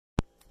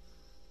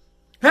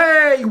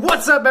Hey,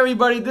 what's up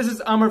everybody? This is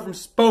Amr from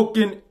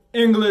Spoken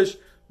English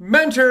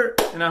Mentor,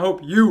 and I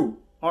hope you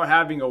are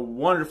having a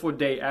wonderful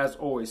day as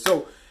always.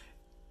 So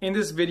in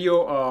this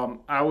video,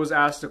 I was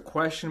asked a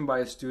question by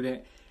a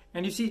student,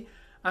 and you see,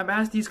 I'm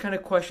asked these kind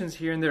of questions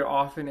here and there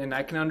often, and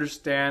I can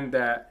understand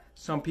that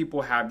some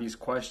people have these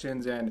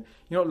questions, and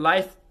you know,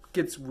 life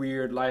gets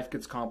weird, life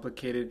gets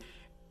complicated,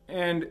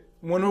 and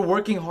when we're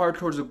working hard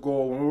towards a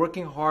goal, when we're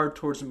working hard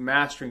towards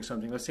mastering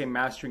something, let's say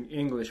mastering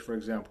English, for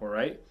example,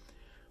 right?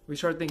 We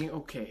start thinking,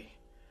 okay,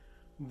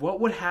 what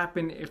would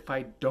happen if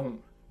I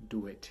don't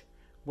do it?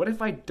 What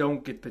if I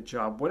don't get the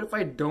job? What if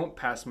I don't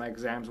pass my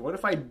exams? What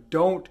if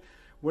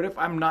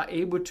I'm not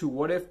able to?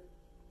 What if,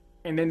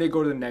 and then they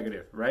go to the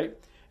negative, right?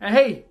 And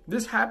hey,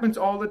 this happens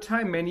all the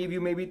time. Many of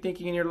you may be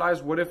thinking in your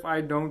lives, what if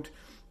I don't,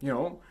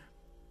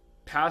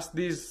 pass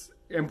these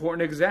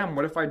important exam?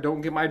 What if I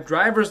don't get my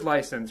driver's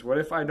license? What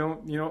if I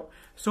don't,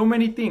 so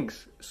many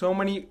things, so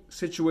many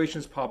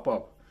situations pop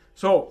up.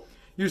 So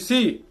you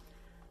see,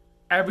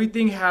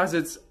 everything has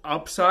its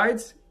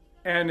upsides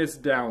and its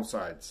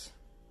downsides.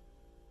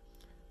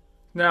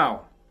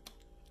 Now,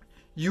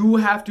 you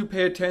have to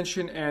pay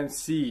attention and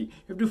see.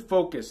 You have to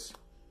focus.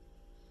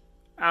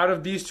 Out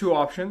of these two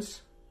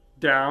options,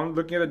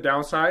 looking at the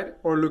downside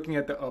or looking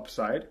at the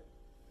upside,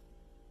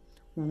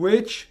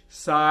 which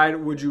side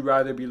would you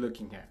rather be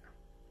looking at?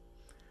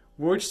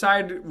 Which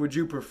side would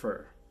you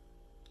prefer?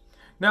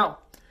 Now,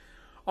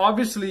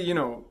 obviously,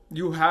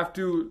 you have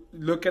to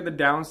look at the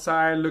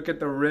downside, look at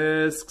the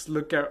risks,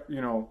 look at,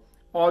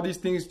 all these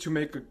things to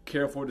make a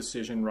careful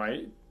decision,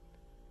 right?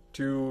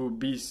 To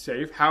be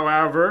safe.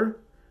 However,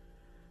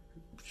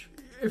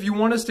 if you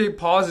want to stay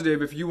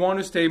positive, if you want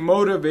to stay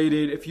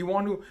motivated, if you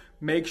want to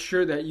make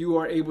sure that you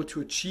are able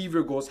to achieve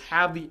your goals,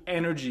 have the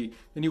energy,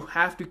 then you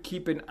have to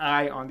keep an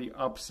eye on the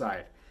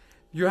upside.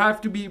 You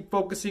have to be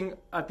focusing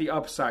at the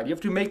upside. You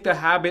have to make the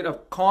habit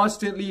of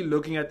constantly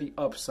looking at the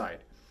upside.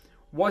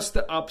 What's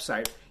the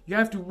upside? You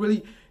have to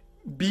really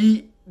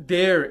be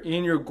there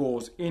in your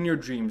goals, in your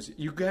dreams.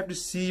 You have to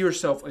see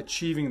yourself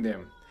achieving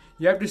them.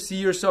 You have to see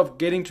yourself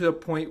getting to the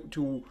point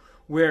to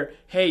where,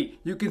 hey,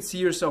 you can see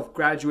yourself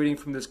graduating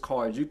from this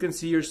college. You can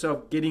see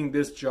yourself getting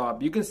this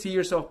job. You can see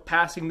yourself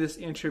passing this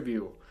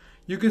interview.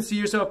 You can see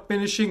yourself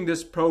finishing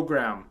this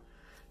program.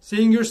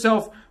 Seeing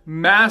yourself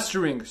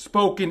mastering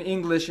spoken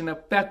English and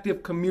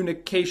effective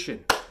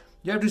communication.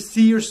 You have to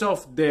see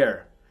yourself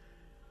there.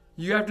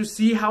 You have to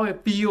see how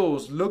it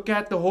feels. Look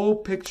at the whole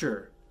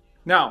picture.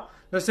 Now,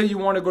 let's say you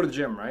want to go to the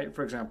gym, right?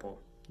 For example,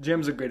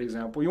 gym's a great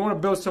example. You want to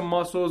build some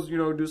muscles,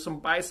 do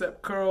some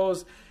bicep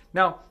curls.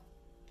 Now,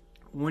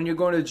 when you're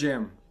going to the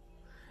gym,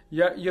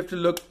 you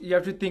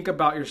have to think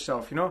about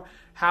yourself,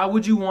 How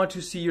would you want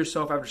to see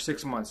yourself after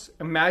 6 months?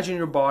 Imagine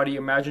your body,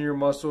 imagine your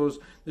muscles,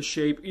 the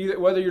shape,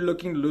 whether you're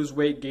looking to lose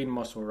weight, gain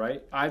muscle,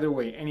 right? Either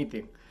way,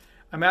 anything.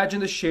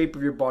 Imagine the shape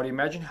of your body.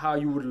 Imagine how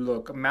you would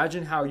look.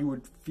 Imagine how you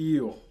would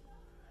feel.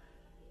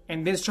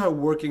 And then start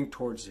working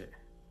towards it.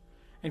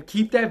 And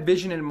keep that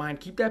vision in mind.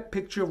 Keep that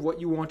picture of what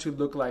you want to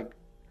look like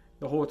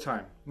the whole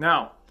time.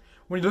 Now,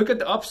 when you look at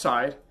the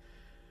upside,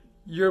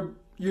 you're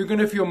going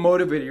to feel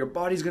motivated. Your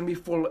body's going to be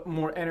full of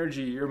more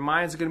energy. Your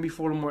mind's going to be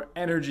full of more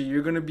energy.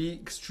 You're going to be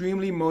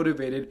extremely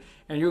motivated,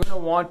 and you're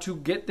going to want to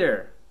get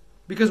there.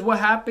 Because what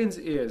happens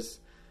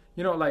is,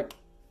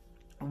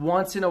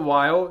 once in a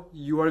while,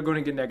 you are going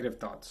to get negative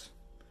thoughts.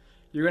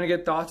 You're going to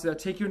get thoughts that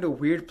take you into a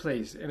weird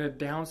place, in a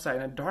downside,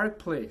 in a dark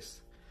place.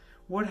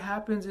 What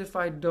happens if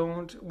I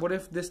don't? What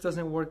if this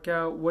doesn't work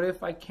out? What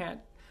if I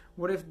can't?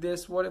 What if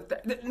this? What if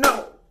that?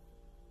 No!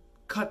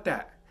 Cut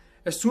that.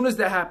 As soon as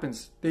that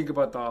happens, think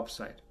about the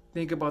upside.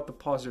 Think about the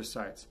positive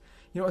sides.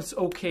 It's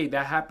okay.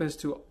 That happens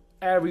to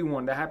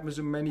everyone. That happens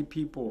to many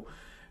people.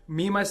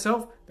 Me,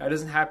 myself, that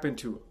doesn't happen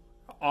to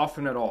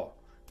often at all.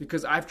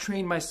 Because I've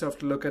trained myself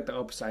to look at the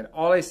upside.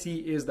 All I see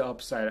is the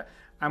upside.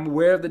 I'm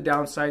aware of the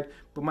downside,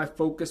 but my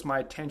focus, my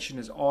attention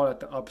is all at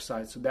the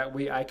upside. So that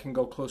way I can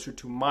go closer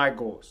to my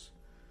goals.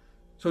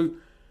 So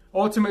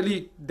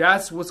ultimately,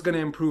 that's what's going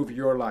to improve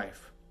your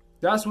life.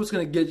 That's what's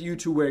going to get you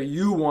to where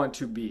you want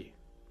to be.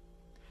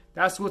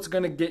 That's what's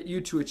going to get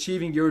you to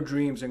achieving your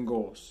dreams and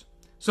goals.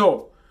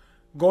 So,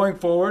 going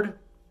forward,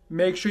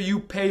 make sure you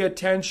pay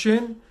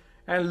attention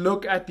and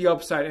look at the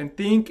upside and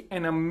think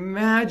and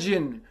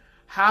imagine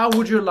how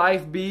would your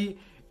life be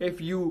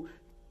if you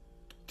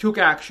took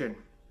action,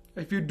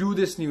 if you do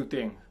this new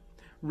thing.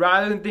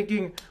 Rather than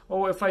thinking,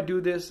 oh, if I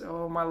do this,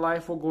 oh, my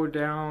life will go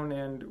down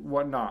and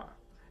whatnot.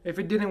 If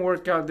it didn't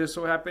work out, this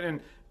will happen.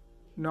 And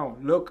no,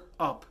 look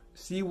up.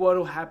 See what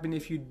will happen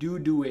if you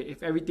do it,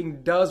 if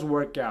everything does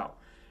work out.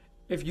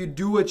 If you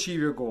do achieve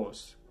your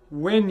goals,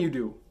 when you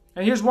do.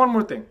 And here's one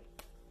more thing.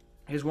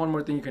 Here's one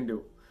more thing you can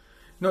do.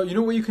 No, you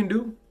know what you can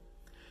do?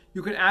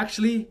 You can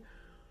actually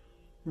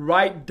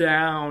write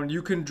down,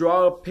 you can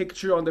draw a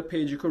picture on the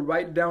page. You could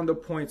write down the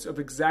points of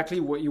exactly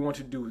what you want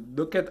to do.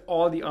 Look at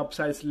all the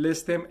upsides,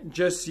 list them,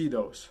 just see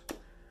those.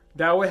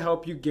 That will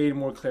help you gain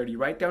more clarity.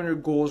 Write down your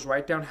goals,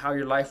 write down how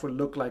your life would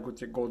look like with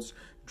your goals.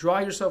 Draw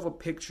yourself a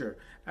picture,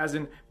 as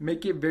in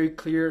make it very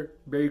clear,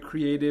 very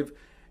creative.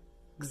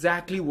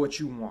 exactly what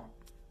you want.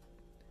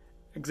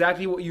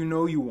 Exactly what you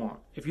know you want.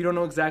 If you don't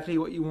know exactly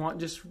what you want,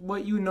 just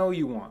what you know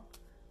you want,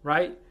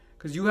 right?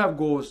 Because you have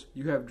goals,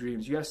 you have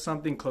dreams, you have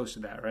something close to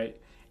that, right?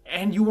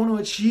 And you want to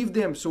achieve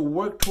them, so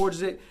work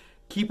towards it.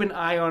 Keep an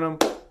eye on them.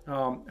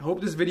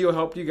 Hope this video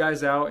helped you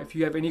guys out. If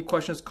you have any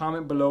questions,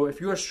 comment below.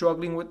 If you are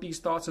struggling with these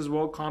thoughts as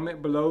well,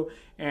 comment below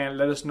and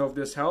let us know if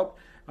this helped.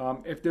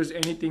 If there's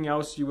anything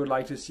else you would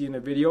like to see in the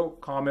video,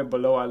 comment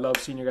below. I love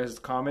seeing you guys'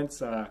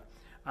 comments.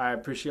 I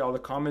appreciate all the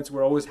comments.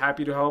 We're always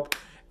happy to help.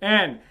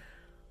 And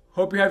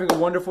hope you're having a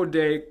wonderful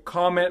day.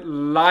 Comment,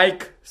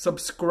 like,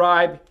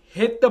 subscribe,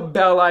 hit the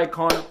bell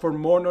icon for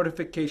more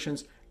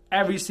notifications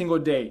every single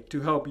day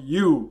to help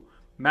you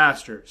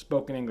master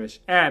spoken English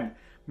and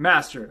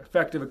master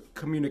effective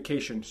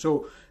communication,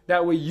 so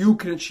that way you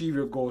can achieve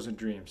your goals and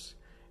dreams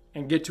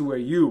and get to where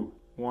you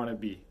want to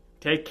be.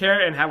 Take care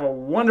and have a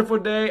wonderful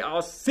day.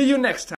 I'll see you next time.